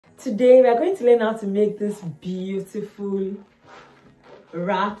Today we are going to learn how to make this beautiful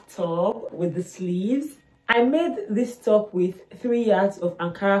wrap top with the sleeves. I made this top with 3 yards of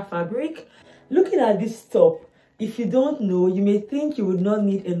Ankara fabric. Looking at this top, if you don't know, you may think you would not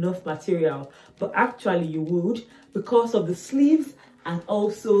need enough material, but actually you would, because of the sleeves and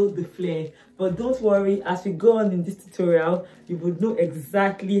also the flare. But don't worry, as we go on in this tutorial, you would know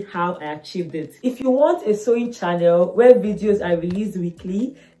exactly how I achieved it. If you want a sewing channel where videos are released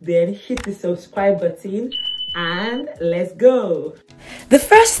weekly, then hit the subscribe button and let's go. The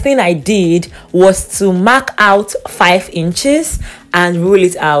first thing I did was to mark out 5 inches and rule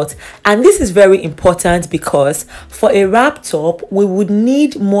it out, and this is very important because for a wrap top we would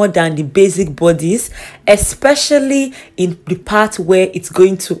need more than the basic bodies, especially in the part where it's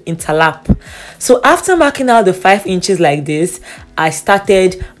going to interlap. So after marking out the 5 inches like this, I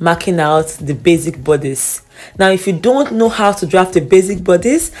started marking out the basic bodies. Now if you don't know how to draft the basic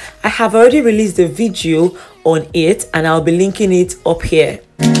bodies, I have already released a video on it and I'll be linking it up here.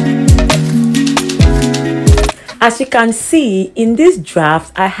 As you can see in this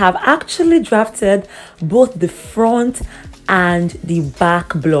draft, I have actually drafted both the front and the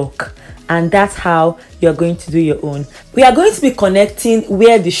back block, and that's how you're going to do your own. We are going to be connecting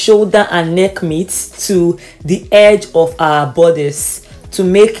where the shoulder and neck meets to the edge of our bodice to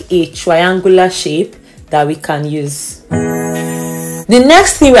make a triangular shape that we can use. The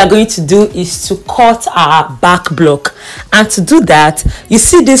next thing we are going to do is to cut our back block, and to do that, you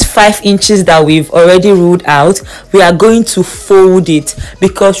see these 5 inches that we've already ruled out. We are going to fold it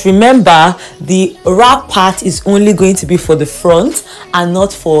because remember, the wrap part is only going to be for the front and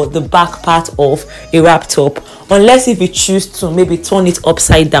not for the back part of a wrap top, unless if you choose to maybe turn it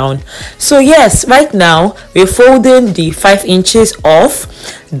upside down. So yes, right now we're folding the 5 inches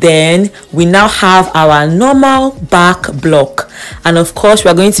off. Then we now have our normal back block, and of course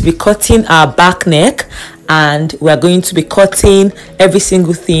we are going to be cutting our back neck, and we are going to be cutting every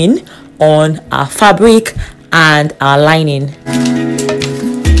single thing on our fabric and our lining.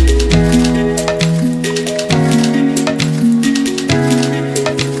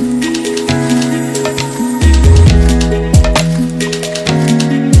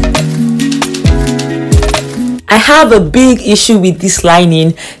 I have a big issue with this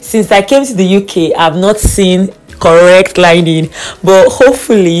lining. Since I came to the UK, I've not seen correct lining, but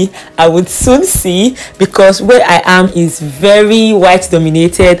hopefully I would soon see, because where I am is very white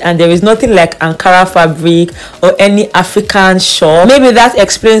dominated and there is nothing like Ankara fabric or any African shawl. Maybe that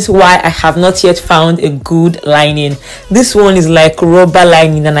explains why I have not yet found a good lining. This one is like rubber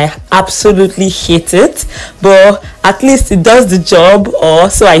lining and I absolutely hate it, but at least it does the job, or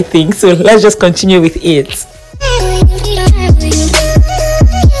so I think. So let's just continue with it.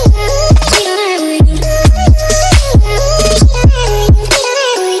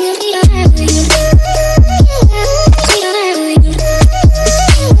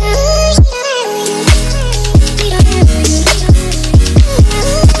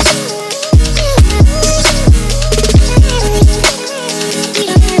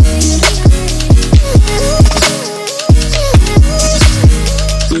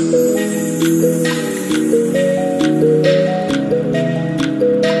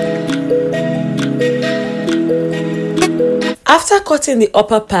 After cutting the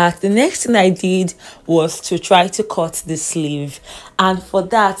upper part, the next thing I did was to try to cut the sleeve, and for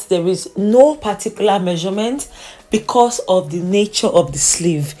that there is no particular measurement because of the nature of the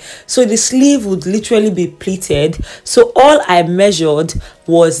sleeve. So the sleeve would literally be pleated, so all I measured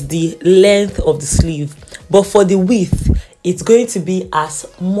was the length of the sleeve, but for the width it's going to be as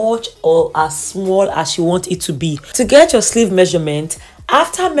much or as small as you want it to be. To get your sleeve measurement,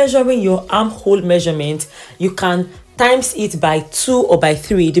 after measuring your armhole measurement, you can times it by 2 or by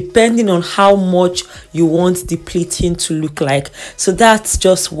 3 depending on how much you want the pleating to look like. So that's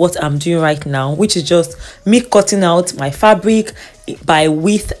just what I'm doing right now, which is just me cutting out my fabric by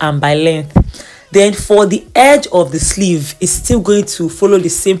width and by length. Then for the edge of the sleeve, it's still going to follow the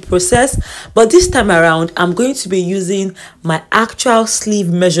same process, but this time around I'm going to be using my actual sleeve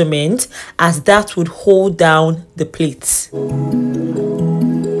measurement, as that would hold down the pleats.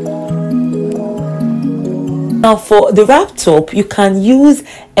 Now for the wrap top, you can use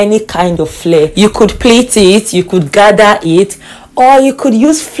any kind of flare. You could pleat it, you could gather it, or you could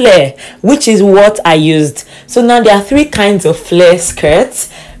use flare, which is what I used. So now there are 3 kinds of flare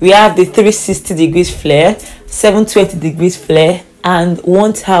skirts. We have the 360 degrees flare, 720 degrees flare, and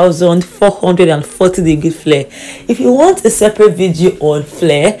 1440 degree flare. If you want a separate video on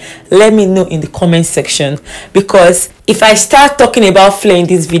flare, let me know in the comment section, because if I start talking about flare in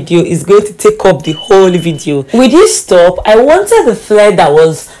this video, it's going to take up the whole video. With this top, I wanted a flare that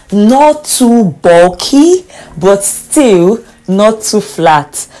was not too bulky but still not too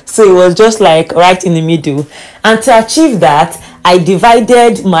flat, so it was just like right in the middle. And to achieve that, I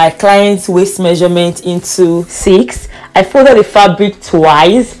divided my client's waist measurement into 6. I folded the fabric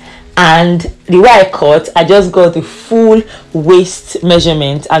twice, and the way I cut, I just got the full waist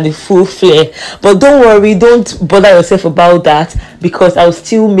measurement and the full flare. But don't worry, don't bother yourself about that, because I'll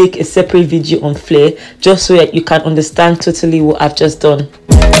still make a separate video on flare just so that you can understand totally what I've just done.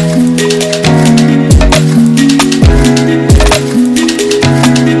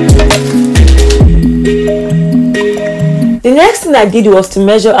 The next thing I did was to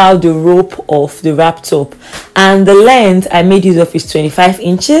measure out the rope of the wrap top, and the length I made use of is 25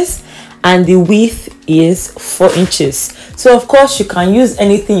 inches and the width is 4 inches. So of course you can use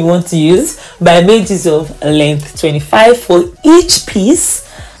anything you want to use, but I made use of length 25 for each piece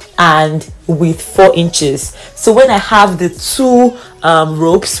and with 4 inches. So when I have the two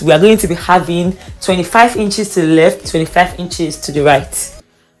ropes, we are going to be having 25 inches to the left, 25 inches to the right.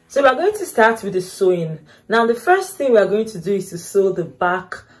 So we're going to start with the sewing. Now the first thing we're going to do is to sew the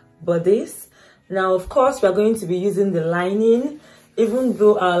back bodice. Now of course we're going to be using the lining, even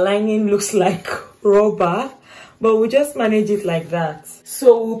though our lining looks like rubber, but we'll just manage it like that.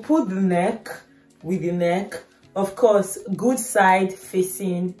 So we'll put the neck with the neck, of course good side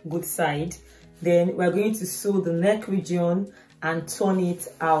facing good side. Then we're going to sew the neck region and turn it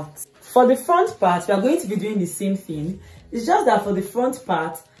out. For the front part, we are going to be doing the same thing. It's just that for the front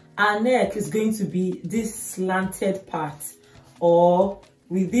part, our neck is going to be this slanted part, or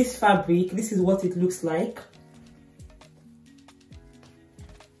with this fabric, this is what it looks like.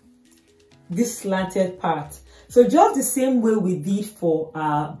 This slanted part. So just the same way we did for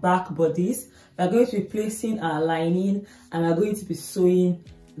our back bodies, we're going to be placing our lining and we're going to be sewing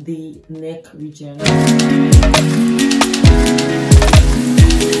the neck region.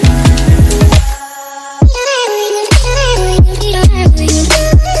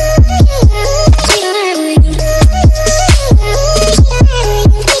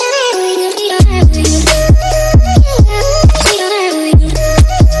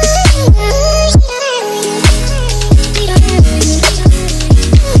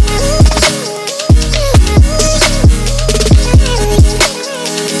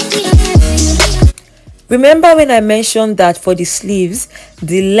 Remember when I mentioned that for the sleeves,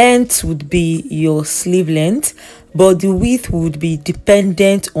 the length would be your sleeve length, but the width would be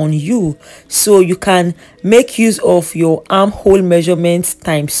dependent on you. So you can make use of your armhole measurements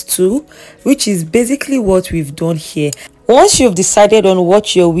 ×2, which is basically what we've done here. Once you've decided on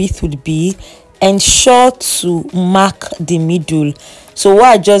what your width would be, ensure to mark the middle. So what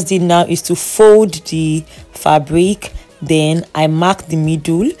I just did now is to fold the fabric, then I mark the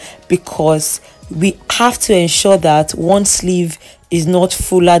middle, because we have to ensure that one sleeve is not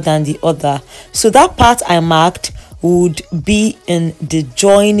fuller than the other. So that part I marked would be in the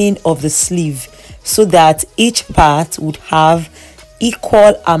joining of the sleeve, so that each part would have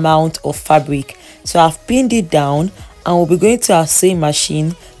equal amount of fabric. So I've pinned it down and we'll be going to our sewing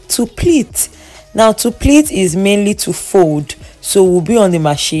machine to pleat. Now to pleat is mainly to fold, so we'll be on the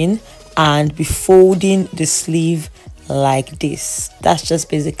machine and be folding the sleeve like this. That's just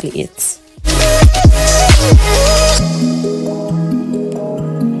basically it.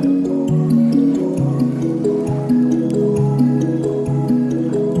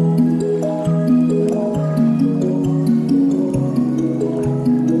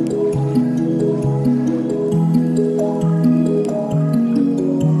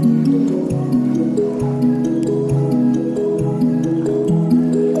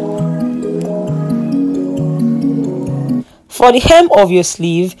 For the hem of your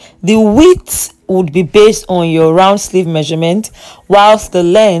sleeve, the width would be based on your round sleeve measurement, whilst the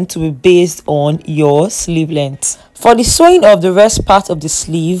length will be based on your sleeve length. For the sewing of the rest part of the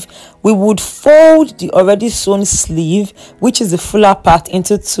sleeve, we would fold the already sewn sleeve, which is the fuller part,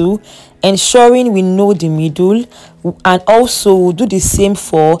 into two, ensuring we know the middle, and also we'll do the same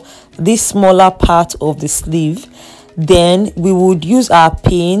for this smaller part of the sleeve. Then we would use our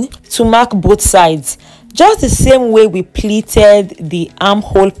pin to mark both sides. Just the same way we pleated the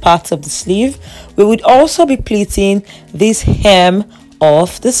armhole part of the sleeve, we would also be pleating this hem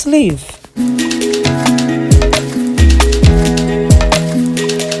of the sleeve.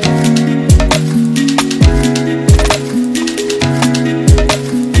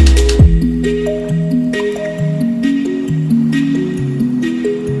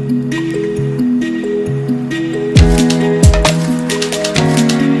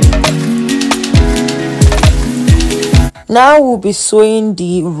 Now we'll be sewing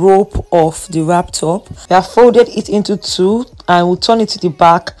the rope of the wrap top. We have folded it into two and we'll turn it to the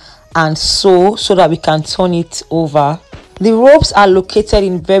back and sew so that we can turn it over. The ropes are located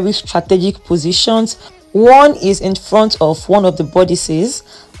in very strategic positions. One is in front of one of the bodices,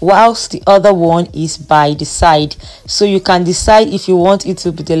 whilst the other one is by the side. So you can decide if you want it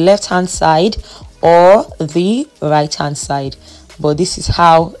to be the left hand side or the right hand side. But this is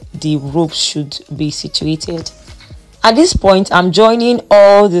how the rope should be situated. At this point, I'm joining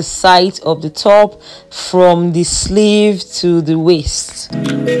all the sides of the top from the sleeve to the waist.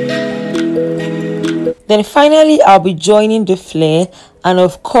 Then finally, I'll be joining the flare, and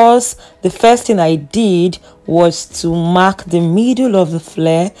of course, the first thing I did was to mark the middle of the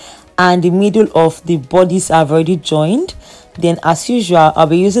flare and the middle of the bodies I've already joined. Then as usual, I'll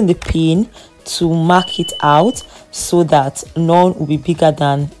be using the pin to mark it out so that none will be bigger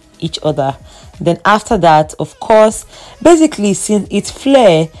than each other. Then after that, of course, basically since it's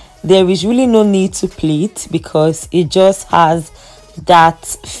flare, there is really no need to pleat because it just has that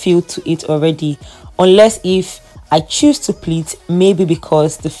feel to it already, unless if I choose to pleat, maybe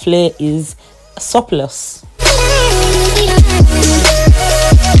because the flare is surplus.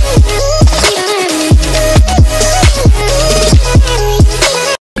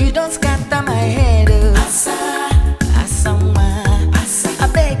 You don't scatter my head, I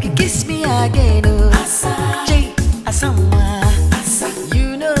beg you kiss me again,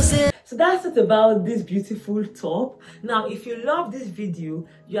 you know say. So that's it about this beautiful top. Now if you love this video,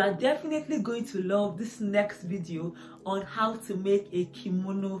 you are definitely going to love this next video on how to make a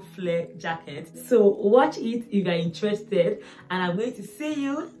kimono flare jacket. So watch it if you're interested, and I'm going to see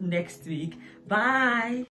you next week. Bye.